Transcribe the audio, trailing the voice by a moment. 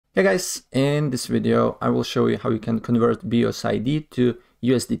Hey guys, in this video I will show you how you can convert BUSD to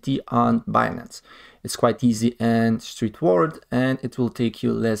USDT on Binance. It's quite easy and straightforward, and it will take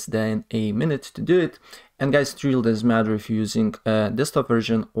you less than a minute to do it. And guys, it really doesn't matter if you're using a desktop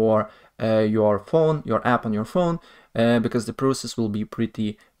version or your phone, your app on your phone, because the process will be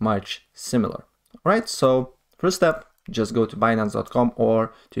pretty much similar. Alright, so first step, just go to Binance.com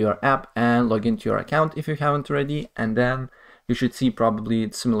or to your app and log into your account if you haven't already, and then you should see probably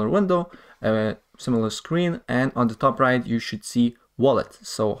a similar window, similar screen, and on the top right you should see wallet.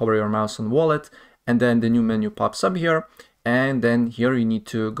 So hover your mouse on wallet, and then the new menu pops up here, and then here you need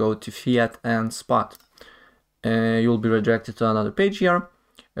to go to fiat and spot. You'll be redirected to another page here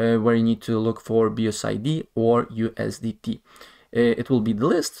where you need to look for BUSD or USDT. It will be the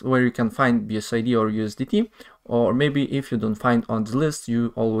list where you can find BUSD or USDT, or maybe if you don't find on the list,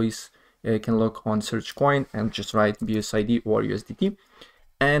 you always can look on search coin and just write BUSD or USDT,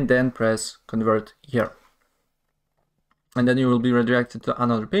 and then press convert here. And then you will be redirected to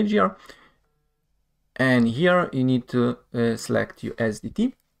another page here. And here you need to select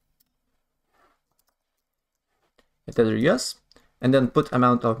USDT, Tether US, and then put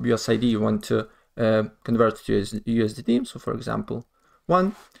amount of BUSD you want to convert to USDT. So for example,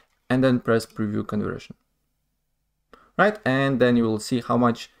 1, and then press preview conversion. Right, and then you will see how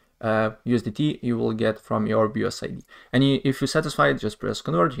much USDT you will get from your BUSD. And if you're satisfied, just press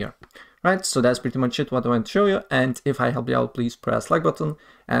convert here. Right, so that's pretty much it what I want to show you. And if I helped you out, please press like button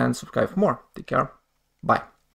and subscribe for more. Take care. Bye.